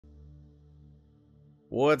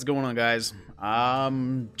What's going on, guys?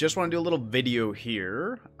 Just want to do a little video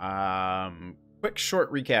here. Quick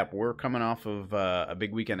short recap. We're coming off of a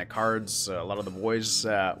big weekend at cards. A lot of the boys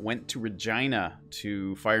went to Regina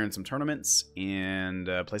to fire in some tournaments and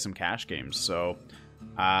play some cash games. So,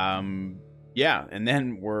 yeah, and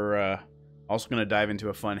then we're also going to dive into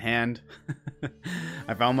a fun hand.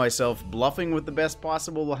 I found myself bluffing with the best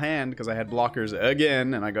possible hand because I had blockers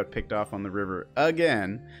again, and I got picked off on the river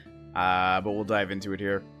again. But we'll dive into it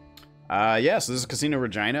here. Yeah, so this is Casino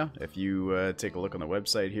Regina. If you take a look on the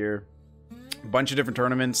website here, a bunch of different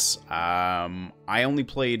tournaments. I only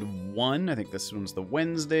played one. I think this one's the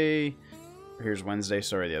Wednesday. Here's Wednesday.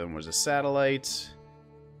 Sorry, the other one was a satellite.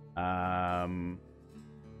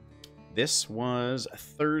 This was a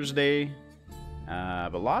Thursday.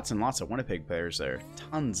 But lots and lots of Winnipeg players there.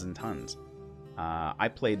 Tons and tons. I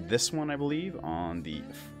played this one, I believe, on the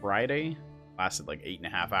Friday. Lasted like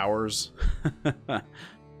 8.5 hours.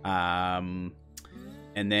 And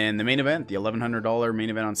then the main event, the $1,100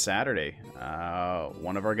 main event on Saturday.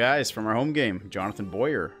 One of our guys from our home game, Jonathan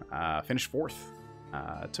Boyer, finished 4th.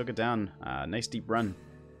 Took it down. Nice deep run.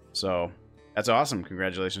 So that's awesome.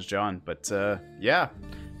 Congratulations, John. But yeah,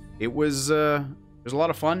 it was a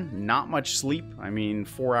lot of fun. Not much sleep. I mean,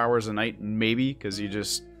 4 hours a night maybe, because you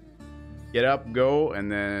just get up, go,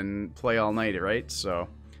 and then play all night, right? So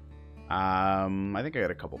I think I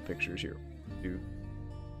got a couple pictures here too.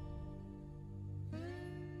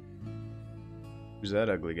 Who's that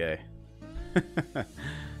ugly guy?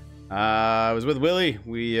 I was with Willie.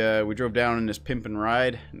 We drove down in this pimpin'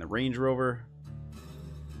 ride in the Range Rover.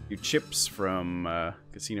 A few chips from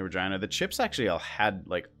Casino Regina. The chips actually all had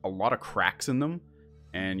like a lot of cracks in them,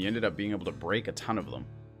 and you ended up being able to break a ton of them.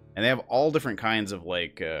 And they have all different kinds of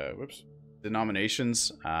like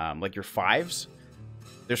denominations, like your fives.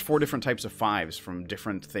 There's 4 different types of 5s from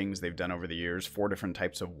different things they've done over the years. 4 different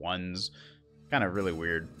types of 1s. Kind of really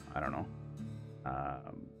weird. I don't know.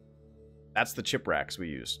 That's the chip racks we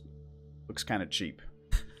use. Looks kind of cheap.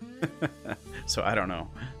 So I don't know.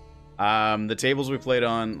 The tables we played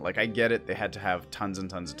on, like, I get it. They had to have tons and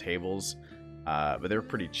tons of tables. But they're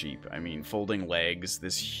pretty cheap. I mean, folding legs,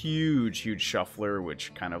 this huge shuffler,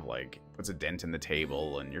 which kind of like puts a dent in the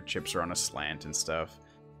table, and your chips are on a slant and stuff.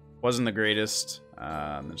 Wasn't the greatest.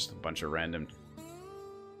 Just a bunch of random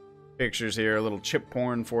pictures here. A little chip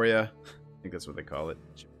porn for you. I think that's what they call it.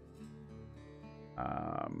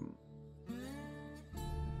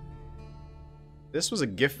 This was a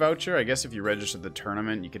gift voucher. I guess if you registered the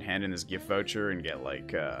tournament, you could hand in this gift voucher and get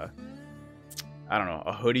like, I don't know,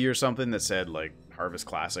 a hoodie or something that said like Harvest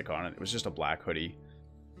Classic on it. It was just a black hoodie.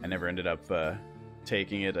 I never ended up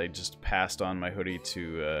taking it. I just passed on my hoodie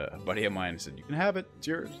to a buddy of mine and said, "You can have it. It's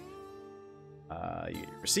yours." You get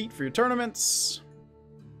your receipt for your tournaments.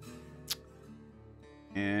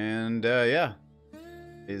 And yeah,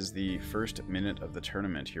 is the first minute of the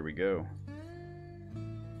tournament. Here we go.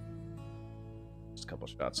 Just a couple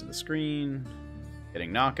shots of the screen.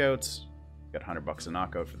 Getting knockouts. Got $100 a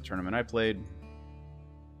knockout for the tournament I played.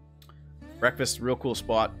 Breakfast, real cool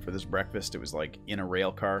spot for this breakfast. It was like in a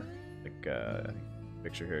rail car. Like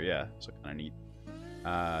picture here, yeah. So kind of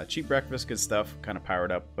neat. Cheap breakfast, good stuff. Kind of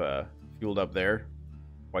powered up. Fueled up there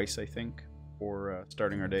twice, I think, for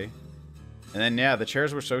starting our day. And then, yeah, the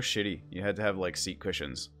chairs were so shitty. You had to have, like, seat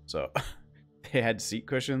cushions. So, they had seat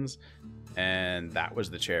cushions, and that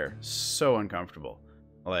was the chair. So uncomfortable.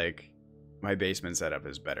 Like, my basement setup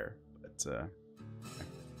is better. But,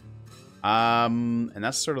 and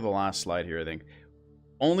that's sort of the last slide here, I think.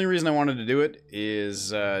 Only reason I wanted to do it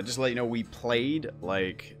is just to let you know we played,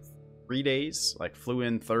 like, 3 days. Like, flew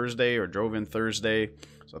in Thursday or drove in Thursday.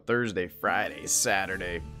 So Thursday, Friday,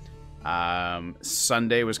 Saturday.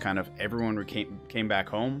 Sunday was kind of everyone came back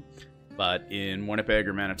home. But in Winnipeg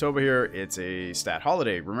or Manitoba here, it's a stat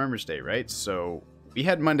holiday, Remembrance Day, right? So we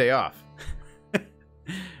had Monday off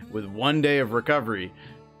with 1 day of recovery.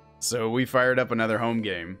 So we fired up another home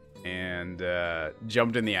game and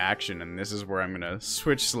jumped in the action. And this is where I'm going to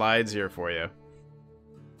switch slides here for you.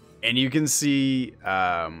 And you can see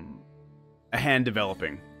a hand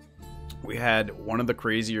developing. We had one of the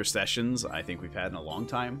crazier sessions I think we've had in a long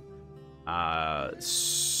time.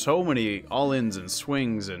 So many all-ins and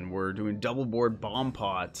swings, and we're doing double board bomb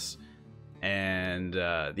pots. And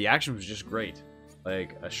the action was just great.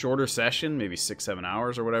 Like a shorter session, maybe 6-7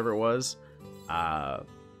 hours or whatever it was. But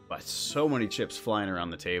so many chips flying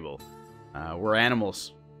around the table. We're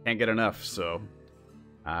animals. Can't get enough, so...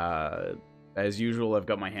 as usual, I've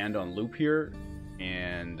got my hand on loop here.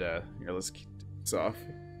 And here, let's keep this off.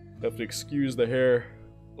 Have to excuse the hair.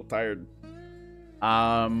 A little tired.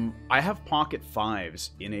 I have pocket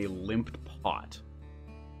 5s in a limped pot.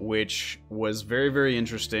 which was very, very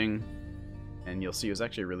interesting. And you'll see it was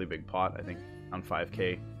actually a really big pot, I think, on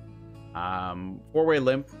 5K. Four-way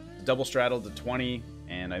limp, double straddled to 20,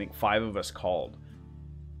 and I think 5 of us called.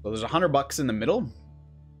 So there's $100 in the middle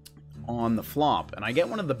on the flop, and I get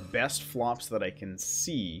one of the best flops that I can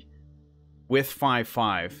see with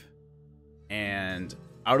 5-5, and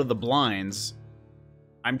out of the blinds,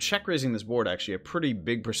 I'm check raising this board actually a pretty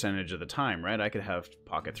big percentage of the time, right? I could have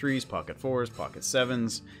pocket 3s, pocket 4s, pocket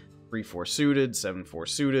 7s, 3-4 suited, 7-4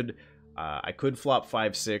 suited. I could flop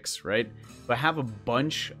 5-6, right? But I have a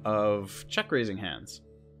bunch of check raising hands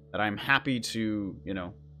that I'm happy to, you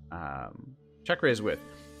know, check raise with.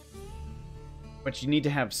 But you need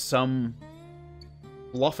to have some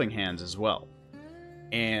bluffing hands as well.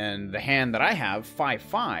 And the hand that I have,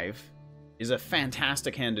 5-5, is a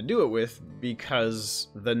fantastic hand to do it with because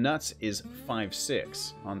the nuts is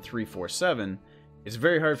 5-6 on 3-4-7. It's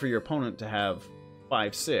very hard for your opponent to have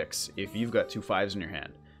 5-6 if you've got 2 5s in your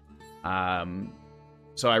hand.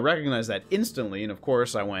 So I recognized that instantly, and of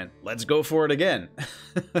course I went, let's go for it again.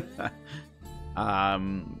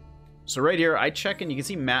 So right here, I check, and you can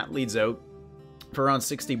see Matt leads out for around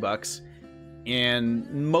 $60,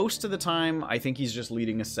 and most of the time, I think he's just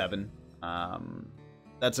leading a 7.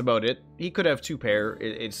 That's about it. He could have 2 pair.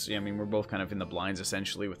 I mean, we're both kind of in the blinds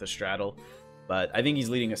essentially with a straddle, but I think he's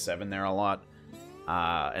leading a 7 there a lot.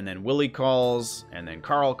 And then Willie calls, and then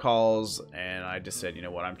Carl calls, and I just said, you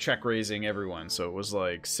know what, I'm check raising everyone. So it was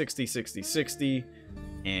like 60, 60, 60,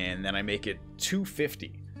 and then I make it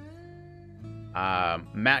 250.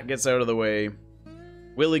 Matt gets out of the way,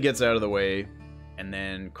 Willie gets out of the way, and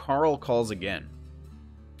then Carl calls again.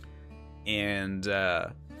 And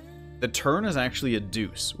the turn is actually a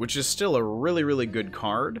deuce, which is still a really, really good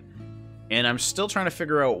card. And I'm still trying to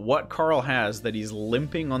figure out what Carl has that he's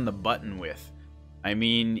limping on the button with. I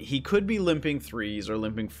mean, he could be limping 3s or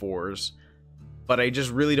limping 4s, but I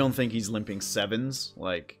just really don't think he's limping 7s.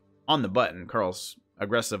 Like, on the button, Carl's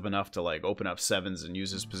aggressive enough to, like, open up 7s and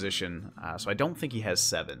use his position. So I don't think he has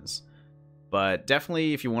 7s. But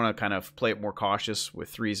definitely, if you want to kind of play it more cautious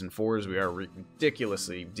with 3s and 4s, we are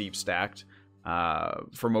ridiculously deep stacked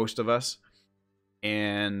for most of us.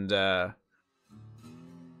 And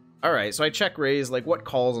all right, so I check raise, like, what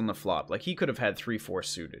calls on the flop? Like, he could have had 3-4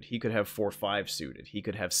 suited. He could have 4-5 suited. He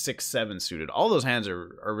could have 6-7 suited. All those hands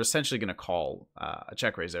are essentially going to call a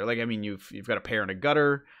check raise there. Like, I mean, you've got a pair and a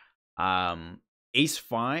gutter.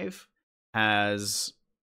 Ace-5 has,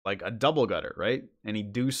 like, a double gutter, right? Any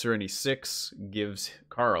deuce or any 6 gives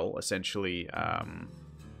Carl, essentially, a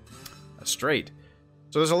straight.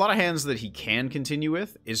 So there's a lot of hands that he can continue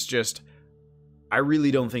with. It's just, I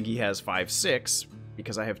really don't think he has 5-6,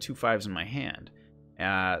 because I have 2 5s in my hand.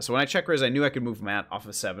 So when I check raise, I knew I could move Matt off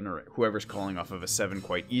a 7, or whoever's calling off of a 7,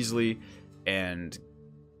 quite easily. And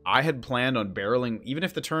I had planned on barreling, even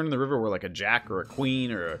if the turn in the river were like a jack or a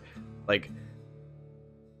queen, or like,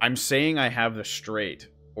 I'm saying I have the straight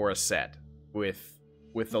or a set with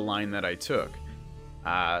the line that I took.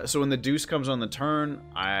 So when the deuce comes on the turn,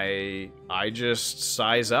 I just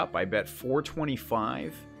size up. I bet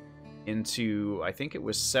 425 into, I think it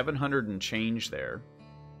was 700 and change there.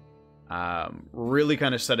 Really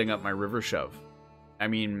kind of setting up my river shove. I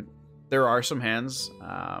mean, there are some hands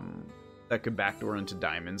that could backdoor into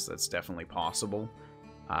diamonds. That's definitely possible.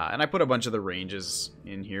 And I put a bunch of the ranges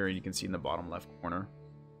in here, and you can see in the bottom left corner.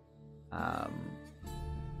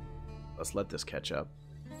 Let's let this catch up.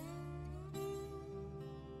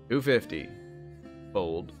 250.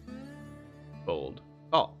 Fold. Fold.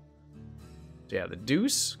 Oh. So yeah, the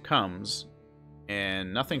deuce comes,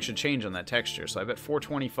 and nothing should change on that texture. So I bet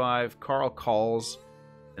 425. Carl calls,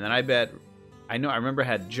 and then I bet, I remember I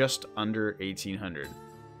had just under 1800.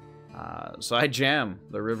 So I jam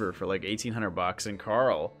the river for like $1,800, and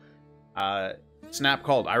Carl snap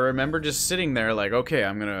called. I remember just sitting there like, okay,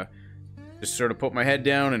 I'm gonna just sort of put my head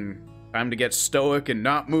down and time to get stoic and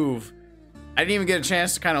not move. I didn't even get a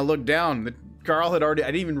chance to kind of look down. Carl had already, I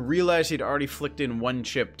didn't even realize he'd already flicked in 1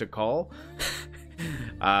 chip to call.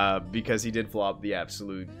 Because he did flop the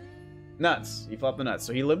absolute nuts. He flopped the nuts.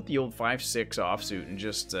 So he limped the old 5-6 offsuit and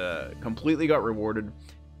just completely got rewarded.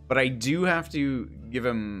 But I do have to give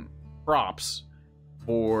him props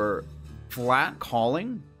for flat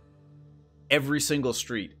calling every single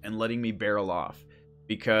street and letting me barrel off.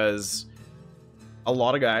 Because a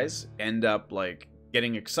lot of guys end up like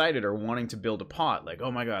getting excited or wanting to build a pot. Like,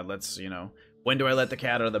 oh my god, let's, you know, when do I let the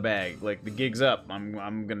cat out of the bag? Like, the gig's up.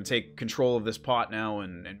 I'm gonna take control of this pot now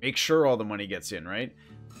and make sure all the money gets in, right?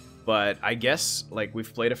 But I guess, like,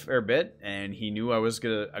 we've played a fair bit, and he knew I was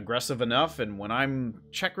aggressive enough, and when I'm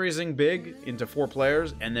check raising big into 4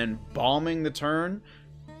 players and then bombing the turn,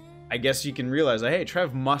 I guess you can realize that, hey,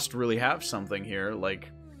 Trev must really have something here. Like,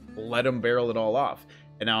 let him barrel it all off.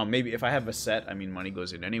 And now maybe if I have a set, I mean, money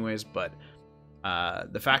goes in anyways, but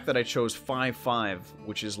the fact that I chose 5-5,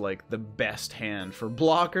 which is like the best hand for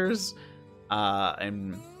blockers,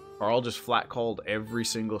 and Carl just flat called every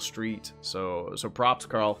single street. So props,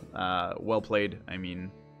 Carl. Well played. I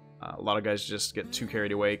mean, a lot of guys just get too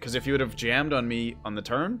carried away, because if you would have jammed on me on the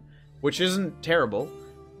turn, which isn't terrible,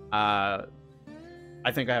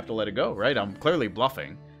 I think I have to let it go, right? I'm clearly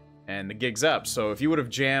bluffing, and the gig's up. So if you would have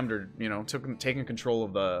jammed or, you know, taken control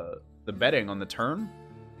of the betting on the turn,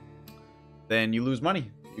 then you lose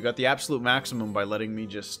money. You got the absolute maximum by letting me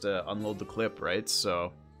just unload the clip, right?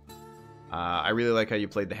 So I really like how you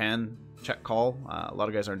played the hand check call. A lot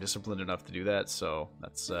of guys aren't disciplined enough to do that, so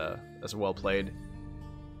that's well played.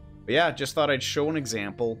 But yeah, just thought I'd show an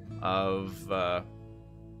example of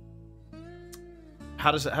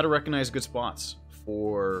how to recognize good spots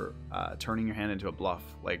for turning your hand into a bluff.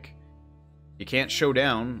 Like, you can't show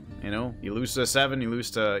down, you know, you lose to a 7, you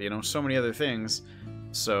lose to, you know, so many other things.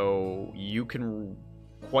 So you can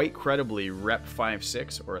quite credibly rep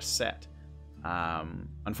 5-6 or a set.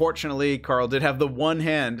 Unfortunately, Carl did have the one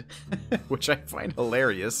hand, which I find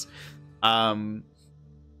hilarious.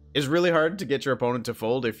 It's really hard to get your opponent to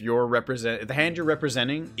fold if the hand you're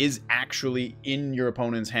representing is actually in your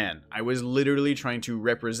opponent's hand. I was literally trying to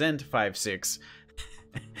represent 5-6,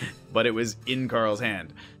 but it was in Carl's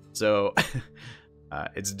hand. So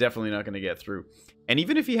it's definitely not going to get through. And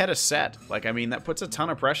even if he had a set, like, I mean, that puts a ton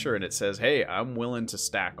of pressure, and it says, hey, I'm willing to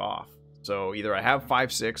stack off. So either I have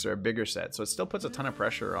 5-6 or a bigger set. So it still puts a ton of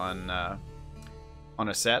pressure on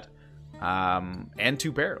a set. And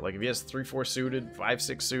 2 pair. Like, if he has 3-4 suited,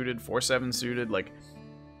 5-6 suited, 4-7 suited, like,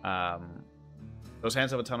 those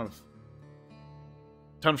hands have a ton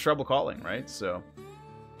of trouble calling, right? So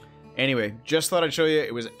anyway, just thought I'd show you.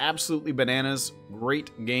 It was absolutely bananas.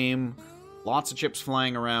 Great game. Lots of chips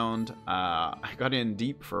flying around. I got in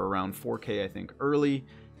deep for around 4K, I think, early,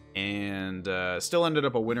 and still ended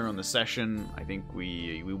up a winner on the session. I think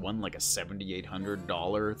we won like a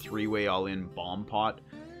 $7,800 three-way all-in bomb pot.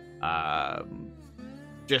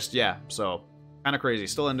 Just, yeah, so kind of crazy.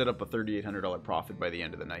 Still ended up a $3,800 profit by the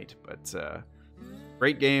end of the night, but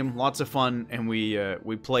great game, lots of fun, and we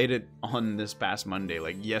played it on this past Monday,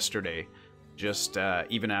 like yesterday, just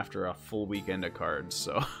even after a full weekend of cards,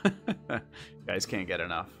 so guys can't get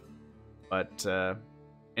enough. But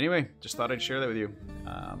anyway, just thought I'd share that with you.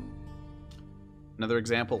 Another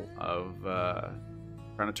example of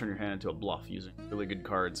trying to turn your hand into a bluff using really good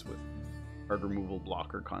cards with card removal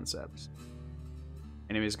blocker concepts.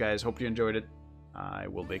 Anyways, guys, hope you enjoyed it. I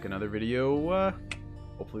will make another video.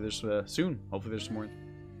 Hopefully there's soon. Hopefully there's some more.